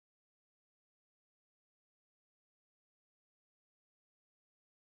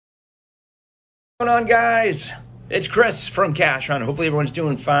What's going on, guys? It's Chris from Cashunt. Hopefully everyone's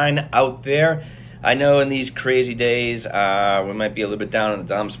doing fine out there. I know in these crazy days we might be a little bit down in the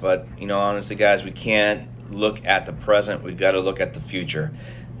dumps, but honestly, guys, we can't look at the present. We've got to look at the future.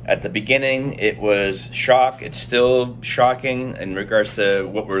 At the beginning, it was shock. It's still shocking in regards to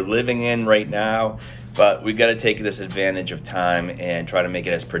what we're living in right now, but we've got to take this advantage of time and try to make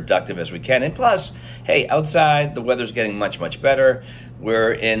it as productive as we can. And plus, hey, outside, the weather's getting much, much better.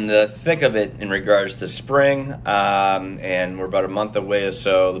 We're in the thick of it in regards to spring, and we're about a month away or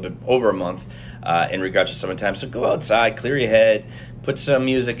so, a little bit over a month, in regards to summertime. So go outside, clear your head, put some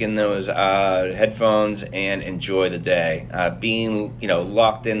music in those headphones, and enjoy the day. Being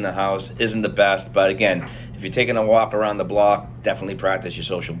locked in the house isn't the best, but again, if you're taking a walk around the block, definitely practice your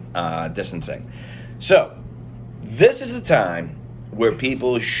social distancing. So this is the time where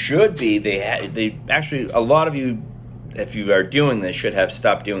people should be. They actually, a lot of you, if you are doing this, should have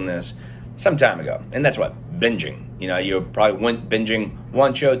stopped doing this some time ago, and that's what binging. You probably went binging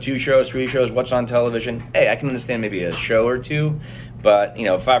one show, two shows, three shows, what's on television. Hey, I can understand maybe a show or two, but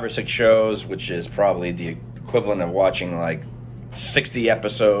 5 or 6 shows, which is probably the equivalent of watching like 60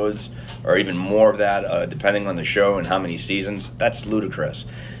 episodes or even more of that, depending on the show and how many seasons. That's ludicrous.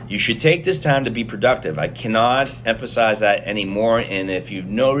 You should take this time to be productive. I cannot emphasize that anymore. And if you've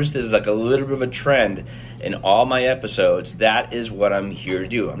noticed, there's like a little bit of a trend in all my episodes. That is what I'm here to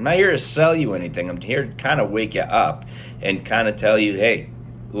do. I'm not here to sell you anything. I'm here to kind of wake you up and kind of tell you, hey,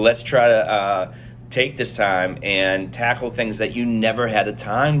 let's try to take this time and tackle things that you never had the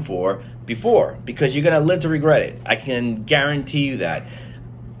time for before, because you're going to live to regret it. I can guarantee you that.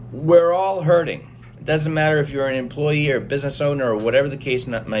 We're all hurting. It doesn't matter if you're an employee or a business owner or whatever the case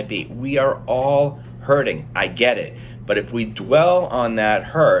might be. We are all hurting. I get it. But if we dwell on that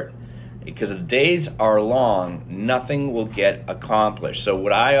hurt, because the days are long, nothing will get accomplished. So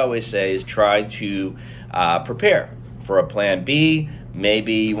what I always say is try to prepare for a plan B.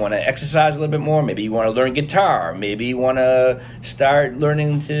 Maybe you want to exercise a little bit more. Maybe you want to learn guitar. Maybe you want to start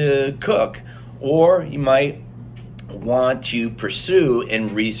learning to cook. Or you might want to pursue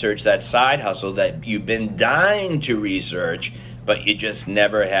and research that side hustle that you've been dying to research, but you just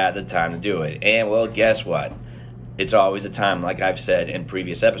never had the time to do it. And well, guess what? It's always a time, like I've said in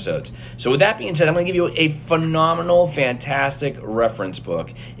previous episodes. So with that being said, I'm going to give you a phenomenal, fantastic reference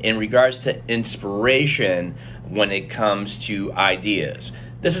book in regards to inspiration when it comes to ideas.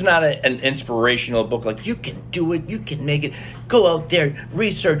 This is not an inspirational book like you can do it, you can make it, go out there,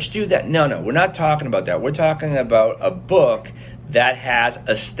 research, do that. No, we're not talking about that. We're talking about a book that has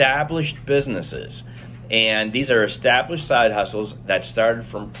established businesses. And these are established side hustles that started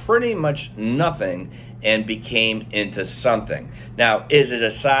from pretty much nothing and became into something. Now, is it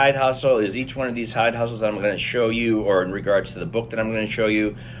a side hustle? Is each one of these side hustles that I'm going to show you, or in regards to the book that I'm going to show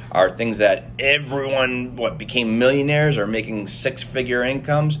you, are things that everyone became millionaires or making 6-figure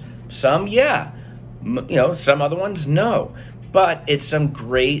incomes? Some, yeah. Some other ones, no. But it's some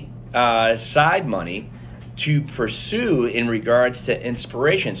great side money to pursue in regards to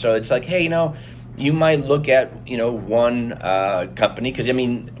inspiration. So it's like, hey, you might look at one company, because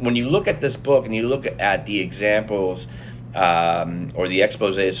when you look at this book and you look at the examples or the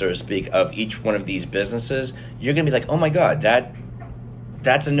expose, so to speak, of each one of these businesses, you're gonna be like, oh my god,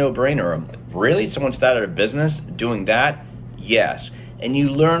 that's a no-brainer. Really? Someone started a business doing that? Yes. And you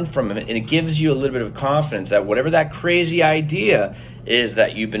learn from it, and it gives you a little bit of confidence that whatever that crazy idea is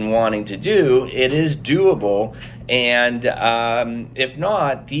that you've been wanting to do, it is doable. And if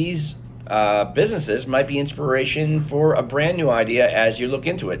not, these businesses might be inspiration for a brand new idea as you look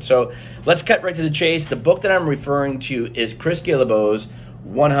into it. So let's cut right to the chase. The book that I'm referring to is Chris Guillebeau's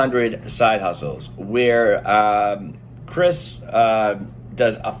 100 Side Hustles, where Chris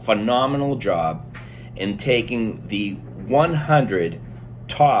does a phenomenal job in taking the 100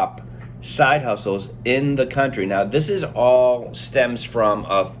 top side hustles in the country. Now, this is all stems from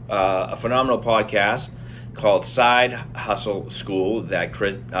a phenomenal podcast called Side Hustle School that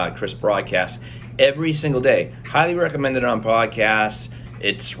Chris broadcasts every single day. Highly recommended on podcasts.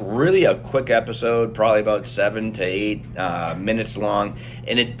 It's really a quick episode, probably about 7 to 8 minutes long,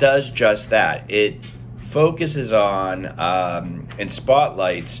 and it does just that. It focuses on and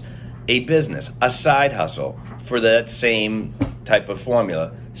spotlights a business, a side hustle for that same type of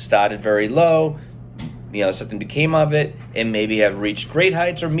formula. Started very low, something became of it, and maybe have reached great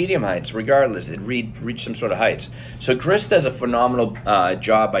heights or medium heights. Regardless, it reached some sort of heights. So Chris does a phenomenal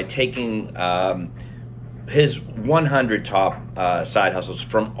job by taking his 100 top side hustles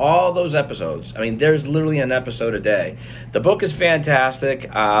from all those episodes. There's literally an episode a day. The book is fantastic.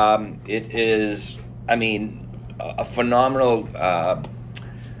 It is, a phenomenal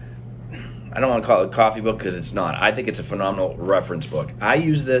I don't want to call it a coffee book because it's not. I think it's a phenomenal reference book. I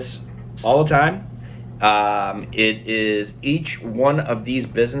use this all the time. It is each one of these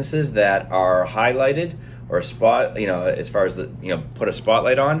businesses that are highlighted or as far as put a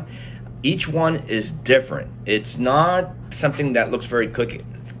spotlight on. Each one is different. It's not something that looks very cookie.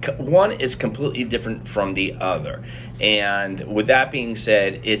 One is completely different from the other. And with that being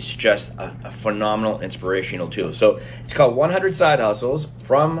said, it's just a phenomenal inspirational tool. So it's called 100 Side Hustles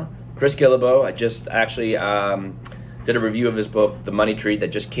from Chris Guillebeau. I just actually did a review of his book, The Money Tree, that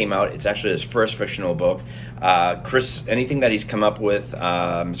just came out. It's actually his first fictional book. Chris, anything that he's come up with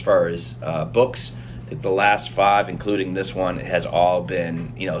as far as books, the last 5, including this one, has all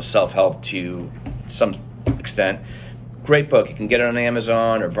been, self-help to some extent. Great book. You can get it on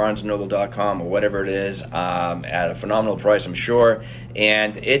Amazon or BarnesandNoble.com or whatever it is at a phenomenal price, I'm sure.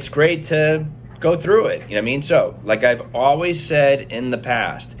 And it's great to go through it. You know what I mean? So, like I've always said in the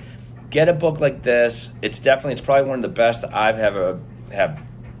past, get a book like this. It's probably one of the best I've have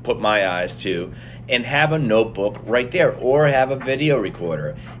put my eyes to. And have a notebook right there, or have a video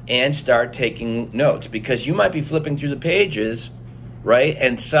recorder and start taking notes, because you might be flipping through the pages, right?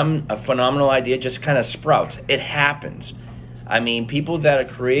 And a phenomenal idea just kind of sprouts. It happens. I mean, people that are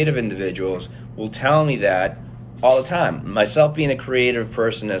creative individuals will tell me that all the time. Myself being a creative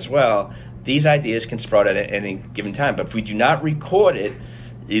person as well, these ideas can sprout at any given time. But if we do not record it,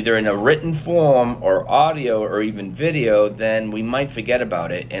 either in a written form or audio or even video, then we might forget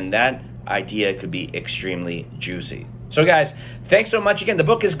about it. And that idea could be extremely juicy. So guys, thanks so much again. The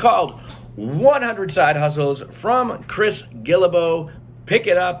book is called 100 Side Hustles from Chris Guillebeau. Pick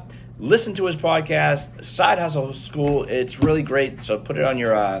it up, listen to his podcast, Side Hustle School. It's really great. So put it on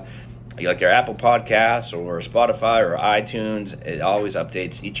your Apple Podcasts or Spotify or iTunes. It always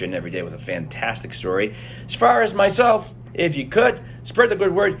updates each and every day with a fantastic story. As far as myself, if you could, spread the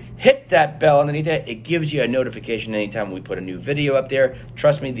good word, hit that bell underneath it. It gives you a notification anytime we put a new video up there.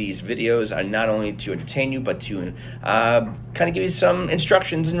 Trust me, these videos are not only to entertain you, but to kind of give you some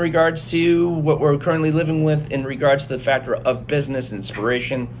instructions in regards to what we're currently living with in regards to the factor of business,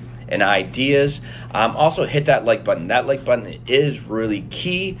 inspiration, and ideas. Also, hit that like button. That like button is really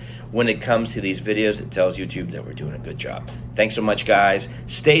key when it comes to these videos. It tells YouTube that we're doing a good job. Thanks so much, guys.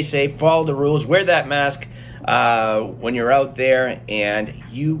 Stay safe, follow the rules, wear that mask when you're out there, and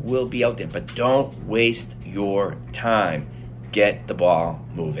you will be out there. But don't waste your time. Get the ball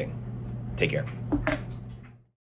moving. Take care.